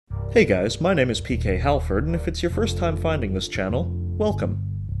Hey guys, my name is PK Halford, and if it's your first time finding this channel, welcome.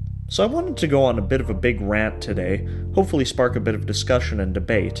 So I wanted to go on a bit of a big rant today, hopefully spark a bit of discussion and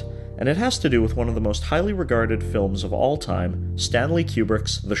debate, and it has to do with one of the most highly regarded films of all time, Stanley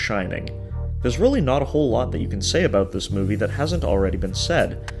Kubrick's The Shining. There's really not a whole lot that you can say about this movie that hasn't already been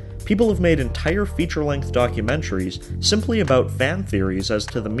said. People have made entire feature-length documentaries simply about fan theories as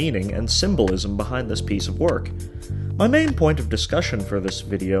to the meaning and symbolism behind this piece of work. My main point of discussion for this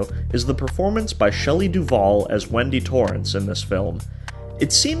video is the performance by Shelley Duvall as Wendy Torrance in this film.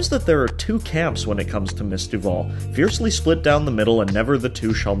 It seems that there are two camps when it comes to Miss Duvall, fiercely split down the middle and never the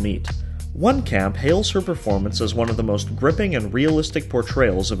two shall meet. One camp hails her performance as one of the most gripping and realistic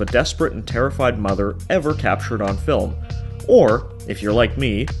portrayals of a desperate and terrified mother ever captured on film. Or, if you're like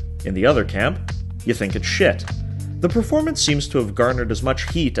me, in the other camp, you think it's shit. The performance seems to have garnered as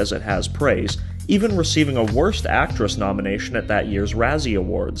much heat as it has praise, even receiving a Worst Actress nomination at that year's Razzie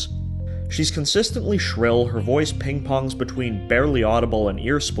Awards. She's consistently shrill, her voice ping-pongs between barely audible and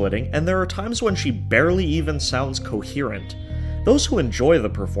ear-splitting, and there are times when she barely even sounds coherent. Those who enjoy the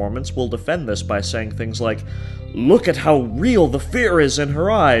performance will defend this by saying things like, "Look at how real the fear is in her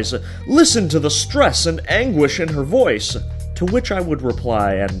eyes! Listen to the stress and anguish in her voice!" To which I would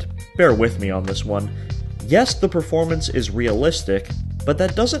reply, and bear with me on this one, yes, the performance is realistic, but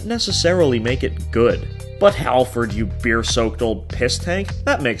that doesn't necessarily make it good. But Halford, you beer-soaked old piss tank,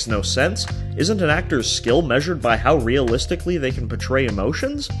 that makes no sense. Isn't an actor's skill measured by how realistically they can portray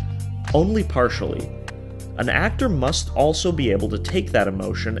emotions? Only partially. An actor must also be able to take that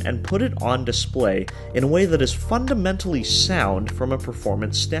emotion and put it on display in a way that is fundamentally sound from a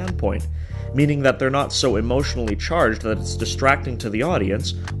performance standpoint, meaning that they're not so emotionally charged that it's distracting to the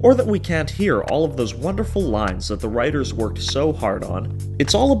audience, or that we can't hear all of those wonderful lines that the writers worked so hard on.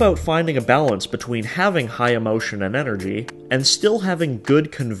 It's all about finding a balance between having high emotion and energy, and still having good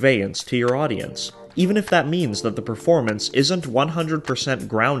conveyance to your audience, even if that means that the performance isn't 100%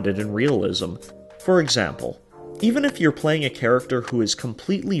 grounded in realism. For example, even if you're playing a character who is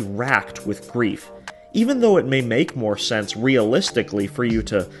completely racked with grief, even though it may make more sense realistically for you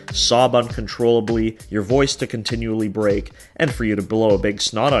to sob uncontrollably, your voice to continually break, and for you to blow a big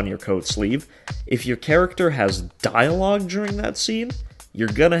snot on your coat sleeve, if your character has dialogue during that scene, you're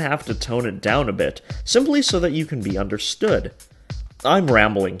gonna have to tone it down a bit, simply so that you can be understood. I'm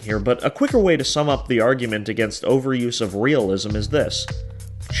rambling here, but a quicker way to sum up the argument against overuse of realism is this.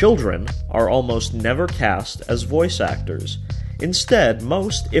 Children are almost never cast as voice actors. Instead,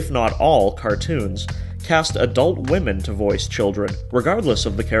 most, if not all, cartoons cast adult women to voice children, regardless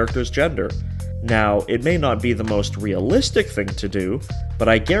of the character's gender. Now, it may not be the most realistic thing to do, but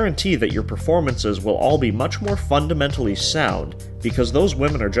I guarantee that your performances will all be much more fundamentally sound, because those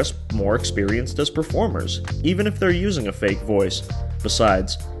women are just more experienced as performers, even if they're using a fake voice.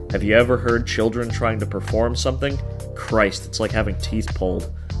 Besides, have you ever heard children trying to perform something? Christ, it's like having teeth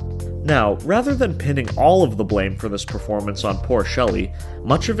pulled. Now, rather than pinning all of the blame for this performance on poor Shelley,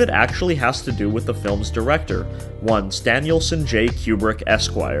 much of it actually has to do with the film's director, one Stanley J. Kubrick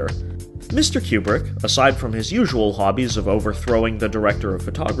Esquire. Mr. Kubrick, aside from his usual hobbies of overthrowing the director of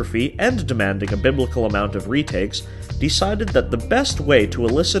photography and demanding a biblical amount of retakes, decided that the best way to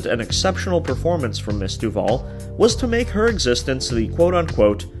elicit an exceptional performance from Miss Duvall was to make her existence the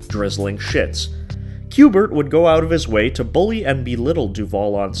quote-unquote drizzling shits. Kubrick would go out of his way to bully and belittle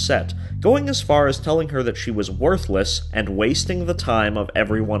Duvall on set, going as far as telling her that she was worthless and wasting the time of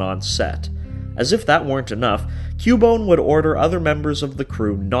everyone on set. As if that weren't enough, Cubone would order other members of the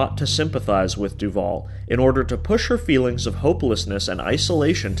crew not to sympathize with Duvall, in order to push her feelings of hopelessness and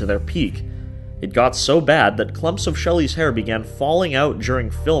isolation to their peak. It got so bad that clumps of Shelley's hair began falling out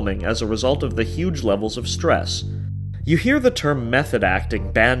during filming as a result of the huge levels of stress. You hear the term method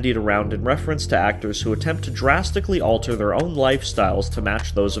acting bandied around in reference to actors who attempt to drastically alter their own lifestyles to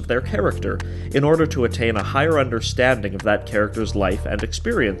match those of their character, in order to attain a higher understanding of that character's life and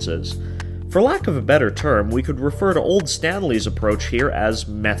experiences. For lack of a better term, we could refer to old Stanley's approach here as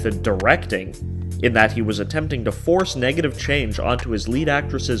method directing, in that he was attempting to force negative change onto his lead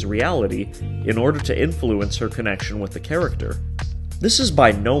actress's reality in order to influence her connection with the character. This is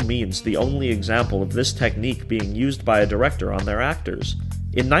by no means the only example of this technique being used by a director on their actors.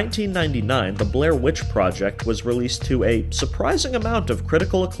 In 1999, The Blair Witch Project was released to a surprising amount of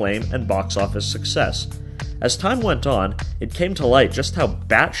critical acclaim and box office success. As time went on, it came to light just how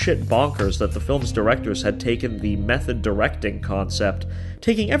batshit bonkers that the film's directors had taken the method directing concept,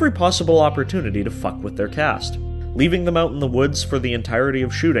 taking every possible opportunity to fuck with their cast, leaving them out in the woods for the entirety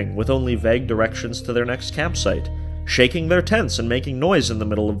of shooting with only vague directions to their next campsite, shaking their tents and making noise in the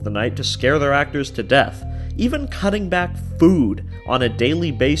middle of the night to scare their actors to death, even cutting back food on a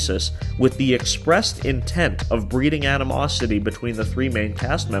daily basis with the expressed intent of breeding animosity between the three main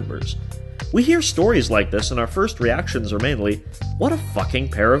cast members. We hear stories like this and our first reactions are mainly, what a fucking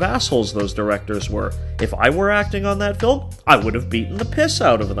pair of assholes those directors were. If I were acting on that film, I would have beaten the piss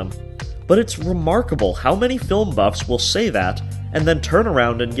out of them. But it's remarkable how many film buffs will say that and then turn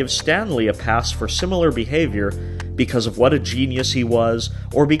around and give Stanley a pass for similar behavior because of what a genius he was,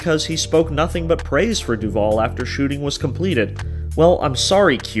 or because he spoke nothing but praise for Duvall after shooting was completed. Well, I'm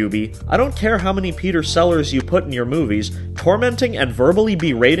sorry, QB. I don't care how many Peter Sellers you put in your movies, tormenting and verbally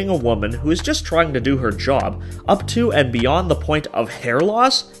berating a woman who is just trying to do her job, up to and beyond the point of hair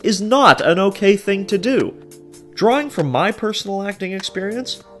loss, is not an okay thing to do. Drawing from my personal acting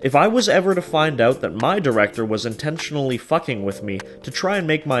experience, if I was ever to find out that my director was intentionally fucking with me to try and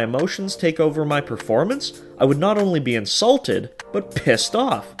make my emotions take over my performance, I would not only be insulted, but pissed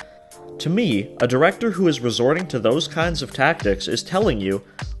off. To me, a director who is resorting to those kinds of tactics is telling you,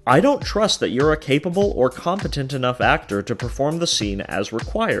 I don't trust that you're a capable or competent enough actor to perform the scene as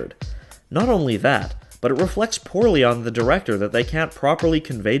required. Not only that, but it reflects poorly on the director that they can't properly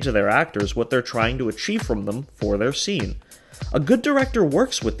convey to their actors what they're trying to achieve from them for their scene. A good director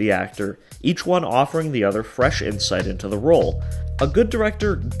works with the actor, each one offering the other fresh insight into the role. A good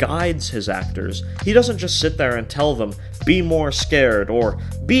director guides his actors. He doesn't just sit there and tell them, be more scared, or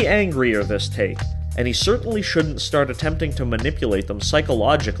be angrier this take. And he certainly shouldn't start attempting to manipulate them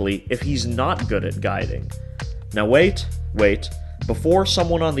psychologically if he's not good at guiding. Now wait. Before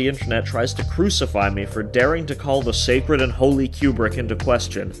someone on the internet tries to crucify me for daring to call the sacred and holy Kubrick into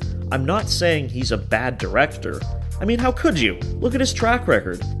question, I'm not saying he's a bad director. I mean, how could you? Look at his track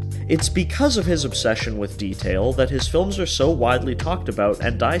record. It's because of his obsession with detail that his films are so widely talked about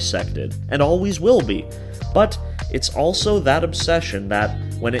and dissected, and always will be. But it's also that obsession that,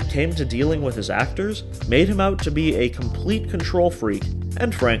 when it came to dealing with his actors, made him out to be a complete control freak,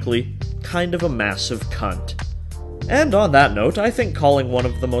 and frankly, kind of a massive cunt. And on that note, I think calling one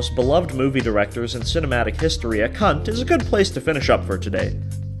of the most beloved movie directors in cinematic history a cunt is a good place to finish up for today.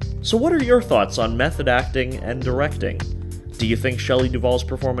 So what are your thoughts on method acting and directing? Do you think Shelley Duvall's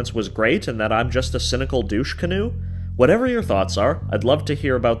performance was great and that I'm just a cynical douche canoe? Whatever your thoughts are, I'd love to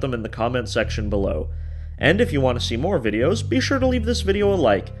hear about them in the comment section below. And if you want to see more videos, be sure to leave this video a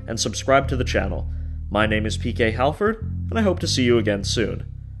like and subscribe to the channel. My name is PK Halford, and I hope to see you again soon.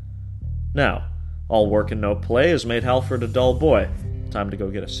 Now, all work and no play has made Halford a dull boy. Time to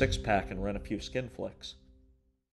go get a six-pack and rent a few skin flicks.